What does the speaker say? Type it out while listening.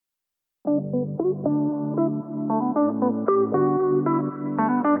Hi,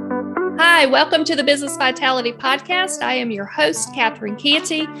 welcome to the Business Vitality Podcast. I am your host, Catherine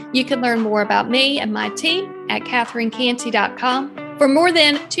Canty. You can learn more about me and my team at catherinecanty.com. For more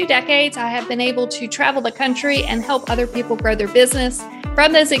than 2 decades, I have been able to travel the country and help other people grow their business.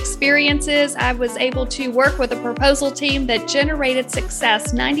 From those experiences, I was able to work with a proposal team that generated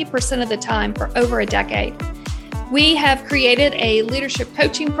success 90% of the time for over a decade. We have created a leadership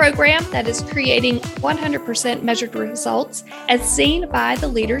coaching program that is creating 100% measured results as seen by the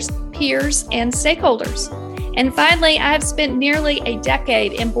leaders, peers, and stakeholders. And finally, I have spent nearly a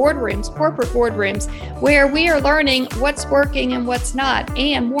decade in boardrooms, corporate boardrooms, where we are learning what's working and what's not.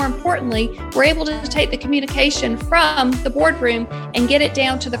 And more importantly, we're able to take the communication from the boardroom and get it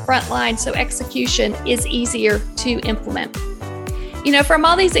down to the front line so execution is easier to implement. From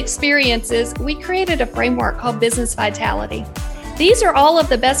all these experiences, we created a framework called Business Vitality. These are all of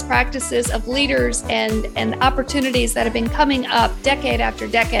the best practices of leaders and opportunities that have been coming up decade after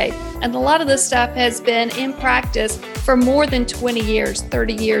decade. And a lot of this stuff has been in practice for more than 20 years,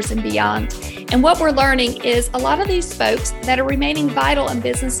 30 years and beyond. And what we're learning is a lot of these folks that are remaining vital in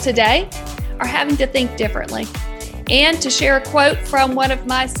business today are having to think differently. And to share a quote from one of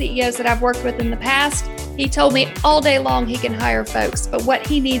my CEOs that I've worked with in the past, he told me all day long he can hire folks, but what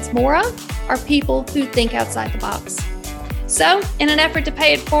he needs more of are people who think outside the box. So, in an effort to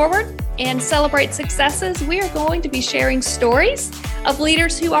pay it forward and celebrate successes, we are going to be sharing stories of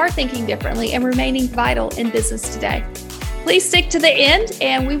leaders who are thinking differently and remaining vital in business today. Please stick to the end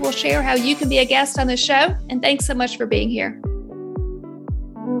and we will share how you can be a guest on the show. And thanks so much for being here.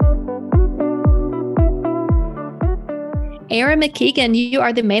 Erin McKeegan, you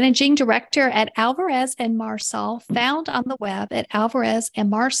are the Managing Director at Alvarez & Marsal, found on the web at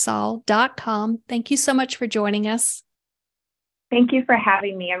alvarezandmarsal.com. Thank you so much for joining us. Thank you for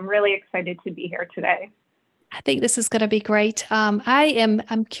having me. I'm really excited to be here today. I think this is going to be great.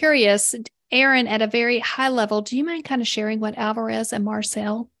 I'm curious, Erin, at a very high level, do you mind kind of sharing what Alvarez &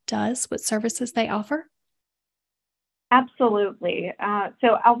 Marsal does, what services they offer? Absolutely.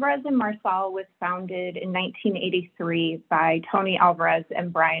 So Alvarez & Marsal was founded in 1983 by Tony Alvarez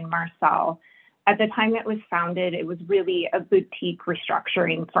and Brian Marsal. At the time it was founded, it was really a boutique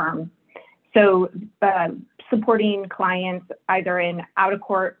restructuring firm. So supporting clients either in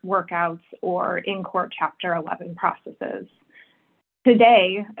out-of-court workouts or in-court Chapter 11 processes.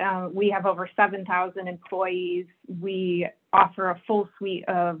 Today, we have over 7,000 employees. We offer a full suite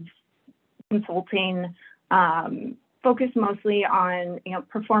of consulting focused mostly on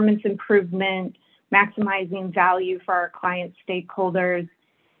performance improvement, maximizing value for our client stakeholders,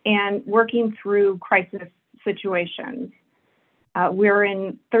 and working through crisis situations. We're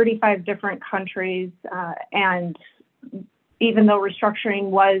in 35 different countries, and even though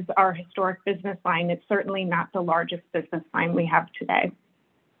restructuring was our historic business line, it's certainly not the largest business line we have today.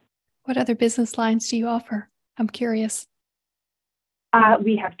 What other business lines do you offer? I'm curious.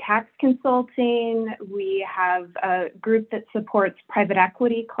 We have tax consulting. We have a group that supports private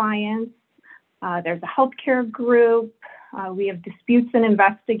equity clients. There's a healthcare group. We have disputes and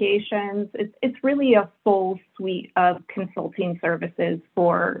investigations. It's really a full suite of consulting services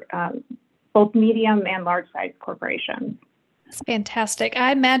for both medium and large-sized corporations. That's fantastic.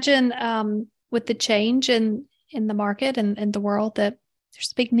 I imagine with the change in the market and the world that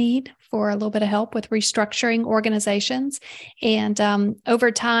there's a big need for a little bit of help with restructuring organizations. And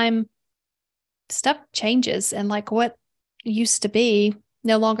over time, stuff changes and like what used to be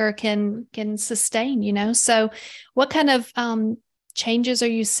no longer can sustain, So what kind of changes are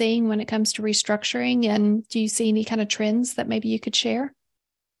you seeing when it comes to restructuring? And do you see any kind of trends that maybe you could share?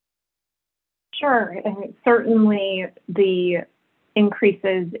 Sure. And certainly the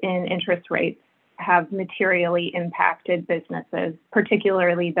increases in interest rates have materially impacted businesses,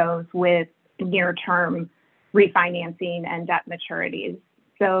 particularly those with near-term refinancing and debt maturities.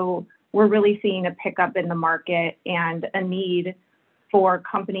 So we're really seeing a pickup in the market and a need for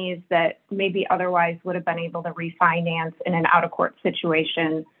companies that maybe otherwise would have been able to refinance in an out-of-court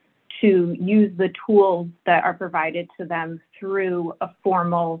situation to use the tools that are provided to them through a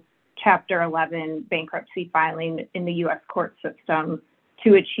formal Chapter 11 bankruptcy filing in the U.S. court system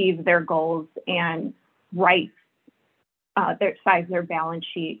to achieve their goals and size their balance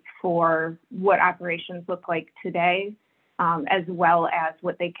sheet for what operations look like today, as well as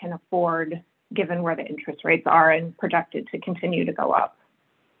what they can afford given where the interest rates are and projected to continue to go up.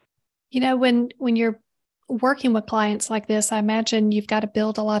 When you're working with clients like this, I imagine you've got to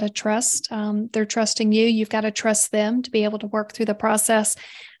build a lot of trust. They're trusting you. You've got to trust them to be able to work through the process.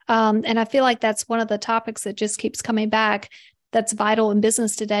 And I feel like that's one of the topics that just keeps coming back. that's vital in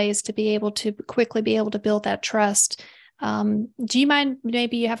business today, is to be able to quickly be able to build that trust. Do you mind,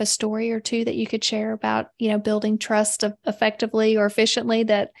 maybe you have a story or two that you could share about, building trust effectively or efficiently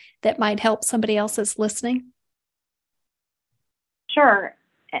that might help somebody else that's listening? Sure.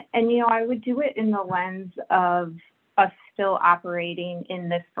 And, I would do it in the lens of us still operating in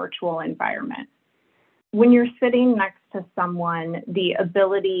this virtual environment. When you're sitting next to someone, the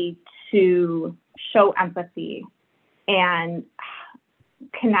ability to show empathy and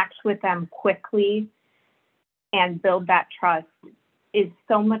connect with them quickly and build that trust is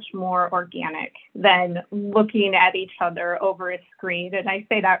so much more organic than looking at each other over a screen. And I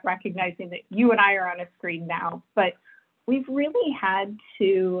say that recognizing that you and I are on a screen now, but we've really had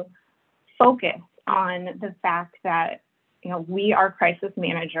to focus on the fact that, we are crisis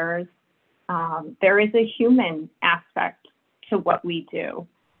managers. There is a human aspect to what we do.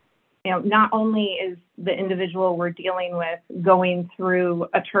 Not only is the individual we're dealing with going through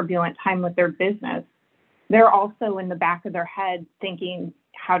a turbulent time with their business, they're also in the back of their head thinking,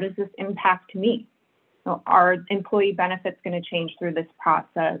 how does this impact me? Are employee benefits going to change through this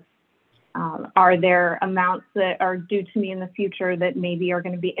process? Are there amounts that are due to me in the future that maybe are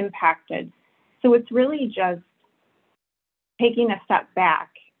going to be impacted? So it's really just taking a step back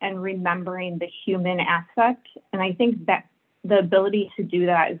and remembering the human aspect. And I think that the ability to do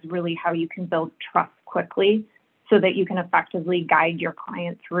that is really how you can build trust quickly so that you can effectively guide your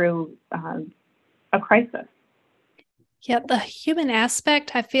client through a crisis. Yeah, the human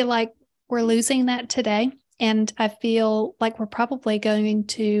aspect, I feel like we're losing that today. And I feel like we're probably going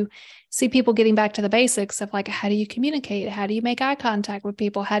to see people getting back to the basics of like, how do you communicate? How do you make eye contact with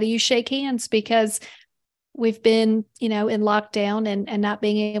people? How do you shake hands? Because we've been, in lockdown and not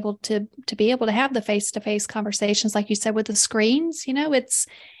being able to be able to have the face-to-face conversations, like you said, with the screens. It's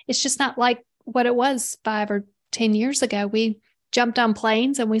just not like what it was 5 or 10 years ago. We jumped on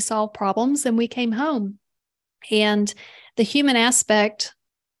planes and we solved problems and we came home. And the human aspect,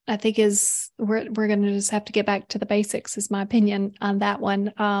 I think, is we're going to just have to get back to the basics, is my opinion on that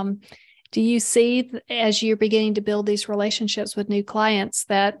one. Do you see, as you're beginning to build these relationships with new clients,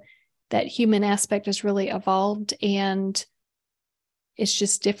 that human aspect has really evolved and it's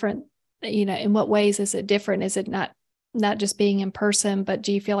just different? In what ways is it different? Is it not just being in person, but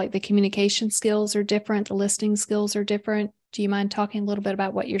do you feel like the communication skills are different? The listening skills are different? Do you mind talking a little bit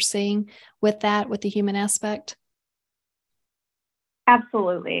about what you're seeing with that, with the human aspect?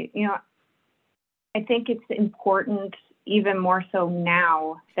 Absolutely. I think it's important, even more so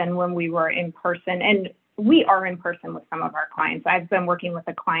now than when we were in person. And we are in person with some of our clients. I've been working with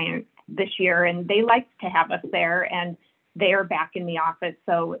a client this year and they like to have us there and they are back in the office.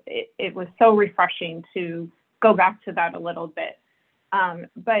 So it was so refreshing to go back to that a little bit.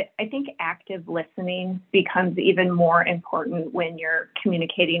 But I think active listening becomes even more important when you're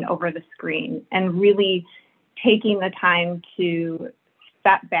communicating over the screen, and really taking the time to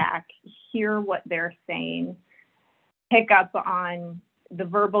step back, hear what they're saying, pick up on the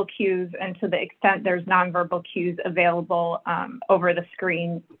verbal cues, and to the extent there's nonverbal cues available over the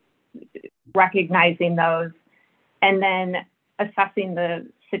screen, recognizing those, and then assessing the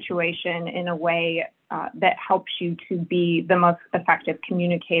situation in a way that helps you to be the most effective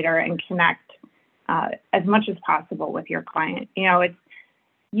communicator and connect as much as possible with your client.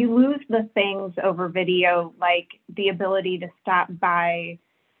 You lose the things over video, like the ability to stop by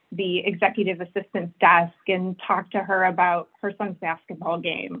the executive assistant's desk and talk to her about her son's basketball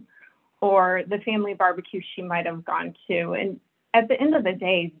game or the family barbecue she might have gone to. And at the end of the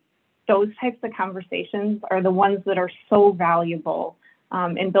day, those types of conversations are the ones that are so valuable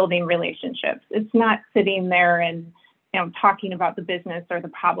in building relationships. It's not sitting there and talking about the business or the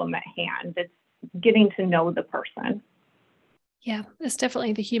problem at hand. It's getting to know the person. Yeah, it's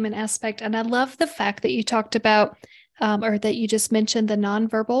definitely the human aspect. And I love the fact that you talked about, or that you just mentioned, the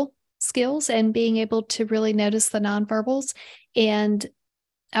nonverbal skills and being able to really notice the nonverbals. And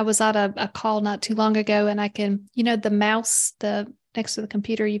I was on a call not too long ago, and I can, the mouse, next to the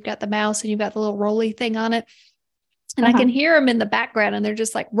computer, you've got the mouse and you've got the little rolly thing on it. And I can hear them in the background and they're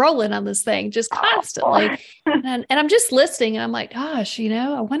just like rolling on this thing just constantly. And I'm just listening and I'm like, gosh,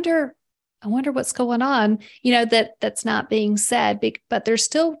 I wonder what's going on, that's not being said, but they're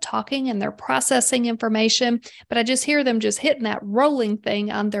still talking and they're processing information, but I just hear them just hitting that rolling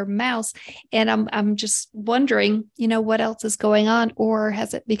thing on their mouse. And I'm just wondering, what else is going on, or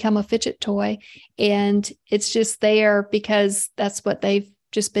has it become a fidget toy and it's just there because that's what they've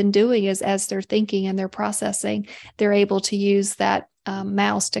just been doing, is as they're thinking and they're processing, they're able to use that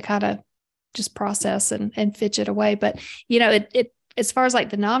mouse to kind of just process and fidget away. But, as far as like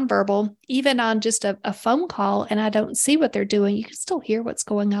the nonverbal, even on just a phone call and I don't see what they're doing, you can still hear what's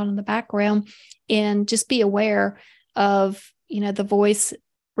going on in the background and just be aware of, the voice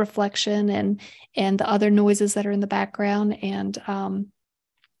reflection and the other noises that are in the background. And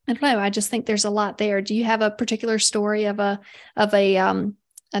I don't know, I just think there's a lot there. Do you have a particular story of a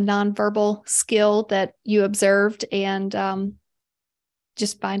nonverbal skill that you observed and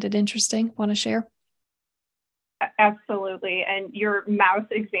just find it interesting? Want to share? Absolutely. And your mouse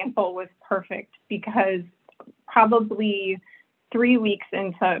example was perfect because probably 3 weeks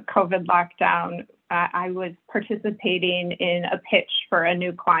into COVID lockdown, I was participating in a pitch for a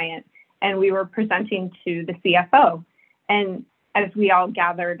new client, and we were presenting to the CFO. And as we all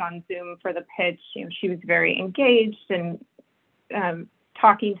gathered on Zoom for the pitch, she was very engaged and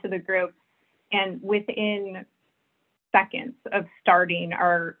talking to the group. And within seconds of starting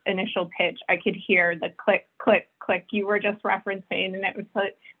our initial pitch, I could hear the click, click, click you were just referencing. And it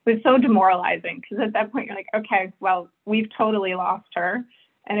was so demoralizing because at that point you're like, okay, well, we've totally lost her.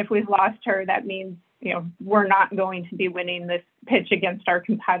 And if we've lost her, that means, we're not going to be winning this pitch against our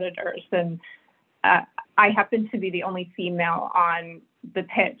competitors. And I happened to be the only female on the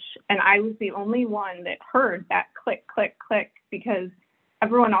pitch. And I was the only one that heard that click, click, click, because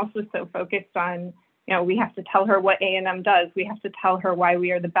everyone else was so focused on, we have to tell her what A&M does. We have to tell her why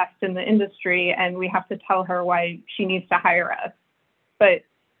we are the best in the industry, and we have to tell her why she needs to hire us. But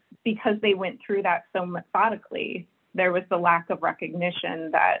because they went through that so methodically, there was the lack of recognition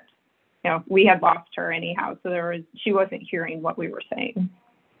that, we had lost her anyhow. So she wasn't hearing what we were saying.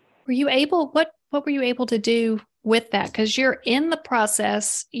 Were you able, what were you able to do with that? Because you're in the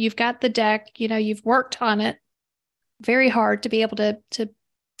process, you've got the deck, you've worked on it very hard to be able to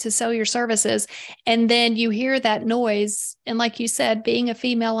sell your services. And then you hear that noise. And like you said, being a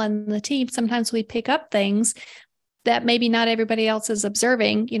female on the team, sometimes we pick up things that maybe not everybody else is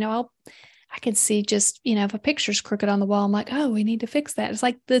observing. I can see just, if a picture's crooked on the wall, I'm like, oh, we need to fix that. It's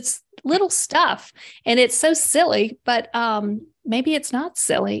like this little stuff and it's so silly, but maybe it's not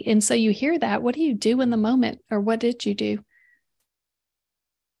silly. And so you hear that. What do you do in the moment, or what did you do?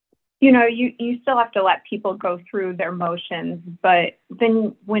 You still have to let people go through their motions, but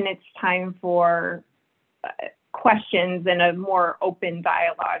then when it's time for questions and a more open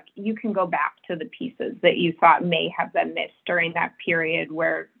dialogue, you can go back to the pieces that you thought may have been missed during that period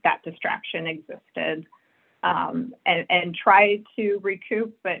where that distraction existed, and try to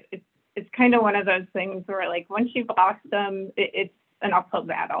recoup. But it's kind of one of those things where, like, once you've lost them, it's an uphill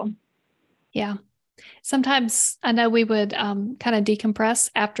battle. Yeah. Sometimes I know we would kind of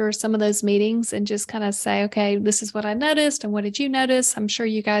decompress after some of those meetings and just kind of say, okay, this is what I noticed. And what did you notice? I'm sure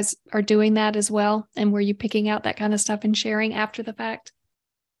you guys are doing that as well. And were you picking out that kind of stuff and sharing after the fact?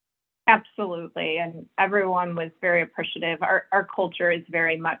 Absolutely. And everyone was very appreciative. Our culture is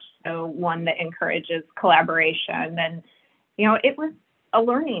very much so one that encourages collaboration. And, it was a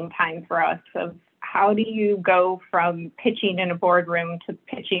learning time for us of how do you go from pitching in a boardroom to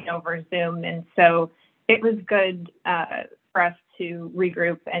pitching over Zoom? And so it was good for us to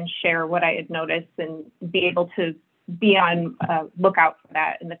regroup and share what I had noticed and be able to be on lookout for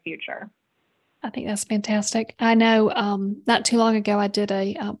that in the future. I think that's fantastic. I know not too long ago, I did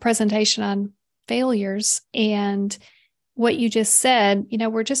a presentation on failures, and what you just said,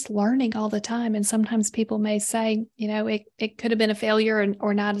 we're just learning all the time. And sometimes people may say, it could have been a failure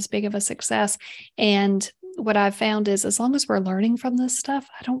or not as big of a success. And what I've found is as long as we're learning from this stuff,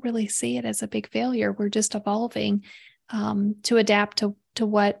 I don't really see it as a big failure. We're just evolving to adapt to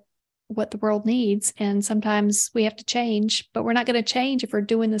what the world needs. And sometimes we have to change, but we're not going to change if we're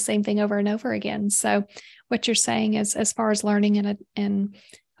doing the same thing over and over again. So what you're saying is, as far as learning and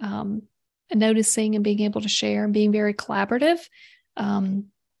noticing and being able to share and being very collaborative.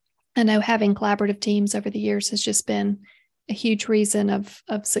 I know having collaborative teams over the years has just been a huge reason of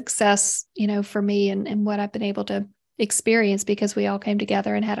success, for me and what I've been able to experience because we all came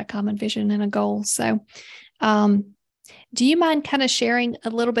together and had a common vision and a goal. So, do you mind kind of sharing a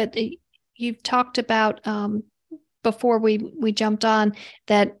little bit? You've talked about before we jumped on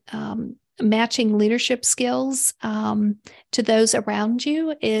that matching leadership skills to those around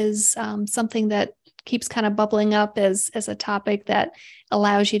you is something that keeps kind of bubbling up as a topic that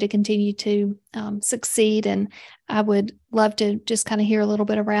allows you to continue to succeed. And I would love to just kind of hear a little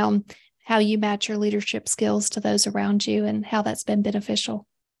bit around how you match your leadership skills to those around you and how that's been beneficial.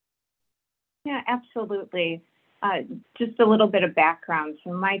 Yeah, absolutely. Just a little bit of background.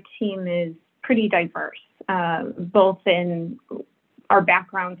 So my team is pretty diverse, both in our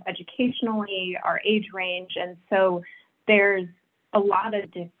backgrounds educationally, our age range. And so there's a lot of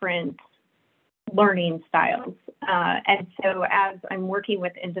different learning styles. And so as I'm working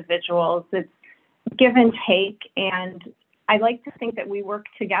with individuals, it's give and take. And I like to think that we work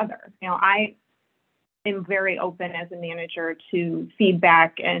together. I am very open as a manager to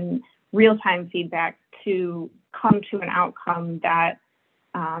feedback and real-time feedback to come to an outcome that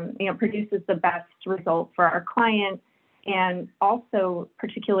produces the best result for our client, and also,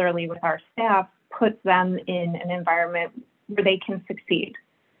 particularly with our staff, puts them in an environment where they can succeed.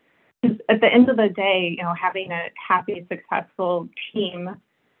 At the end of the day, having a happy, successful team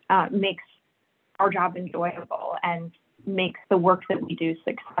makes our job enjoyable and makes the work that we do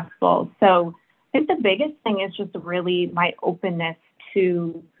successful. So I think the biggest thing is just really my openness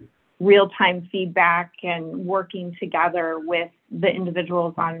to real-time feedback and working together with the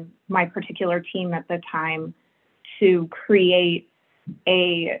individuals on my particular team at the time to create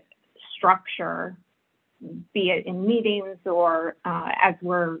a structure, be it in meetings or as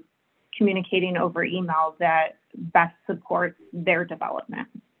we're communicating over email, that best supports their development.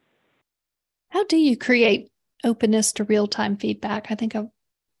 How do you create openness to real-time feedback? I think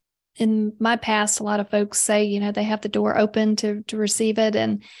in my past, a lot of folks say, they have the door open to receive it.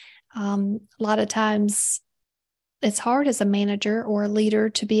 And a lot of times it's hard as a manager or a leader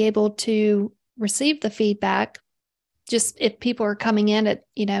to be able to receive the feedback. Just if people are coming in at,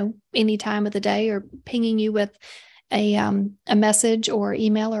 any time of the day or pinging you with a message or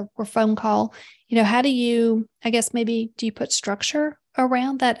email or phone call, how do you, I guess maybe, do you put structure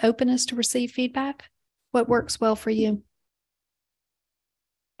around that openness to receive feedback? What works well for you?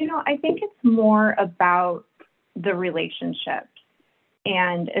 I think it's more about the relationships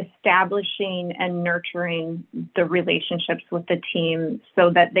and establishing and nurturing the relationships with the team so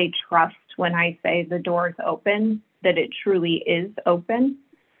that they trust when I say the door is open, that it truly is open.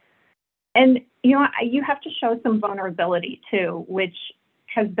 And, you have to show some vulnerability too, which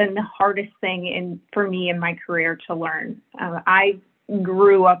has been the hardest thing for me in my career to learn. I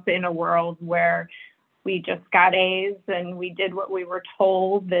grew up in a world where we just got A's and we did what we were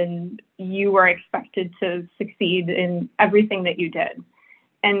told, and you were expected to succeed in everything that you did.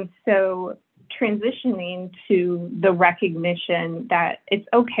 And so transitioning to the recognition that it's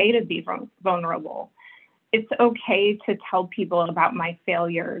okay to be vulnerable. It's okay to tell people about my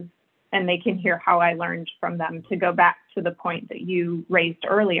failures, and they can hear how I learned from them, to go back to the point that you raised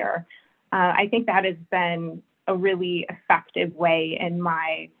earlier. I think that has been a really effective way in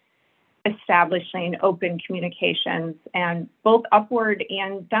my establishing open communications and both upward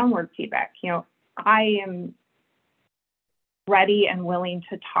and downward feedback. I am ready and willing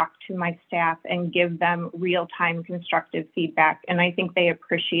to talk to my staff and give them real-time constructive feedback. And I think they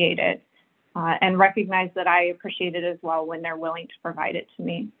appreciate it and recognize that I appreciate it as well when they're willing to provide it to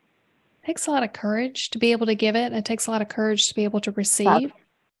me. It takes a lot of courage to be able to give it. And it takes a lot of courage to be able to receive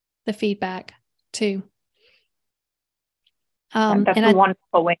the feedback too. That's a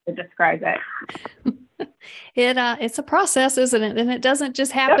wonderful way to describe it. It's a process, isn't it? And it doesn't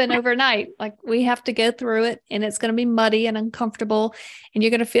just happen overnight. Like, we have to go through it, and it's going to be muddy and uncomfortable, and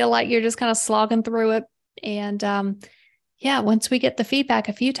you're going to feel like you're just kind of slogging through it. And once we get the feedback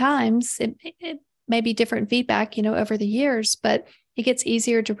a few times, it may be different feedback, over the years, but it gets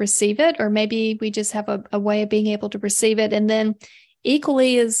easier to receive it, or maybe we just have a way of being able to receive it. And then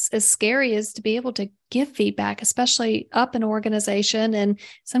equally as scary as to be able to give feedback, especially up an organization. And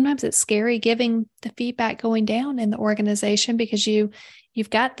sometimes it's scary giving the feedback going down in the organization, because you've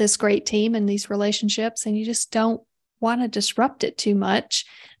got this great team and these relationships, and you just don't want to disrupt it too much.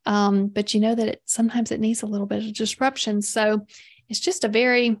 But that sometimes it needs a little bit of disruption. So it's just a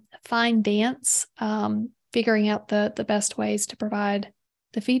very fine dance, figuring out the best ways to provide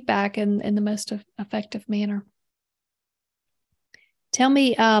the feedback in the most effective manner. Tell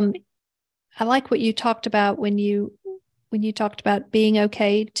me, I like what you talked about when you talked about being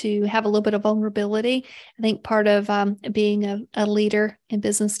okay to have a little bit of vulnerability. I think part of being a leader in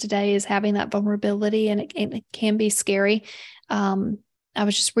business today is having that vulnerability, and it can be scary. I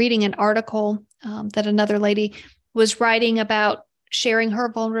was just reading an article that another lady was writing about sharing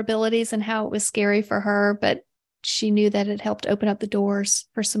her vulnerabilities and how it was scary for her, but she knew that it helped open up the doors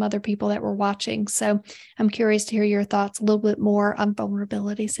for some other people that were watching. So I'm curious to hear your thoughts a little bit more on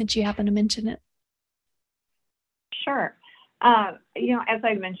vulnerability, since you happen to mention it. Sure. As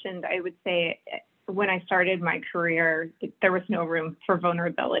I mentioned, I would say when I started my career, there was no room for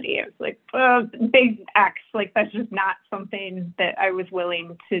vulnerability. It was like, big X, like that's just not something that I was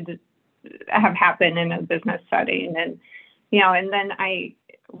willing to have happen in a business setting. And then I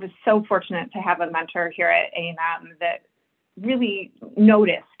was so fortunate to have a mentor here at A&M that really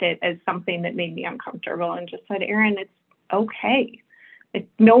noticed it as something that made me uncomfortable and just said, Erin, it's okay.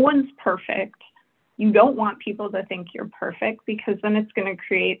 No one's perfect. you don't want people to think you're perfect, because then it's going to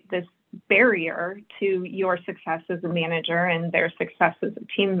create this barrier to your success as a manager and their success as a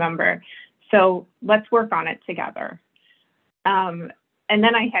team member. So let's work on it together. And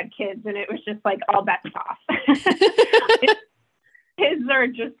then I had kids, and it was just like all bets off. Kids are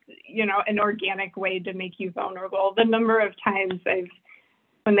just, an organic way to make you vulnerable. The number of times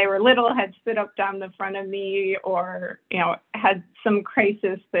when they were little, had stood up down the front of me, or, had some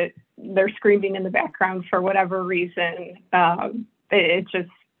crisis that they're screaming in the background for whatever reason. It just,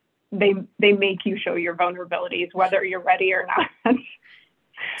 they make you show your vulnerabilities, whether you're ready or not.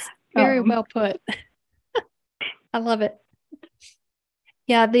 Very well put. I love it.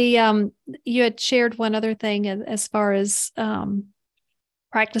 Yeah, you had shared one other thing as far as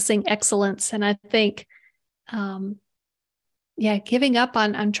practicing excellence, and I think, giving up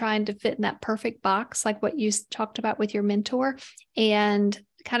on trying to fit in that perfect box, like what you talked about with your mentor, and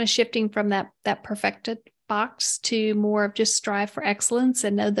kind of shifting from that perfected box to more of just strive for excellence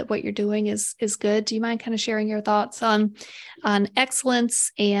and know that what you're doing is good. Do you mind kind of sharing your thoughts on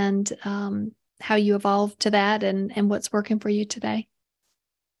excellence and how you evolved to that and what's working for you today?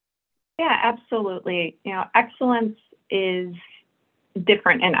 Yeah, absolutely. Excellence is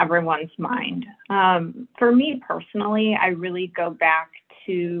different in everyone's mind. For me personally, I really go back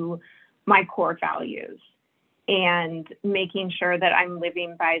to my core values and making sure that I'm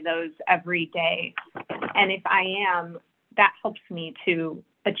living by those every day. And if I am, that helps me to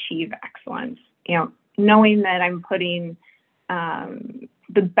achieve excellence. Knowing that I'm putting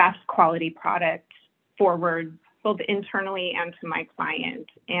the best quality product forward, both internally and to my client,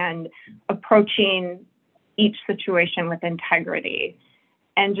 and approaching each situation with integrity,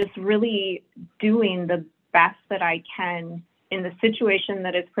 and just really doing the best that I can in the situation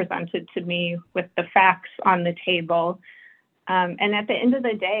that is presented to me with the facts on the table. And at the end of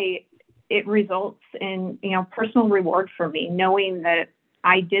the day, it results in, personal reward for me, knowing that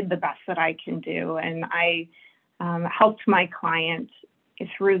I did the best that I can do, and I helped my client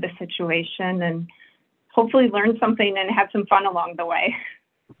through the situation, and hopefully learn something and have some fun along the way.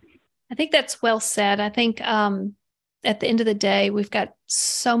 I think that's well said. I think at the end of the day, we've got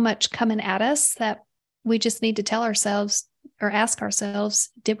so much coming at us that we just need to tell ourselves or ask ourselves,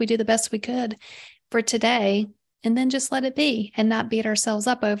 did we do the best we could for today? And then just let it be and not beat ourselves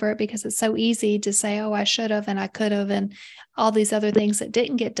up over it, because it's so easy to say, oh, I should have and I could have, and all these other things that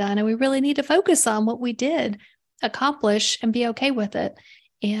didn't get done. And we really need to focus on what we did accomplish and be okay with it.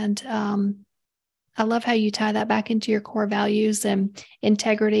 And I love how you tie that back into your core values and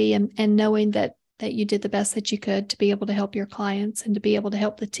integrity, and knowing that you did the best that you could to be able to help your clients and to be able to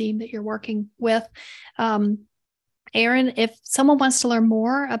help the team that you're working with. Erin, if someone wants to learn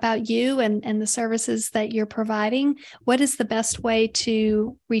more about you and the services that you're providing, what is the best way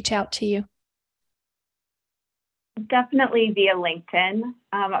to reach out to you? Definitely via LinkedIn.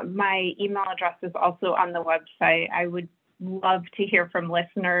 My email address is also on the website. I would love to hear from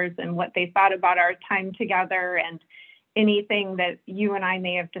listeners and what they thought about our time together, and anything that you and I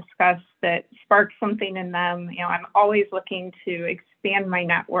may have discussed that sparked something in them. I'm always looking to expand my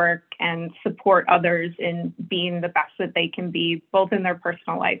network and support others in being the best that they can be, both in their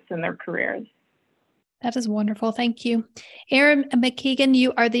personal lives and their careers. That is wonderful. Thank you. Erin McKeegan,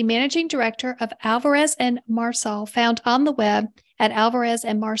 you are the Managing Director of Alvarez & Marsal, found on the web at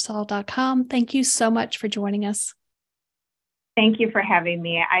alvarezandmarsal.com. Thank you so much for joining us. Thank you for having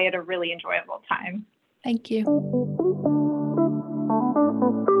me. I had a really enjoyable time. Thank you.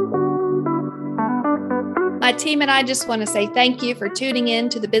 My team and I just want to say thank you for tuning in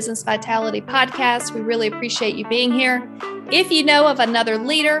to the Business Vitality Podcast. We really appreciate you being here. If you know of another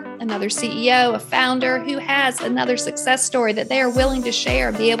leader, another CEO, a founder who has another success story that they are willing to share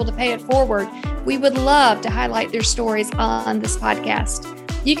and be able to pay it forward, we would love to highlight their stories on this podcast.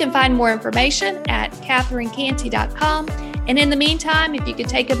 You can find more information at CatherineCanty.com. And in the meantime, if you could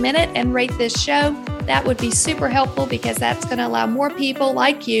take a minute and rate this show, that would be super helpful, because that's going to allow more people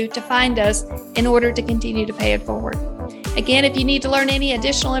like you to find us in order to continue to pay it forward. Again, if you need to learn any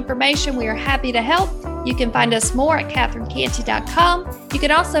additional information, we are happy to help. You can find us more at CatherineCanty.com. You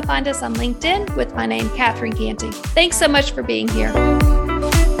can also find us on LinkedIn with my name, Catherine Canty. Thanks so much for being here.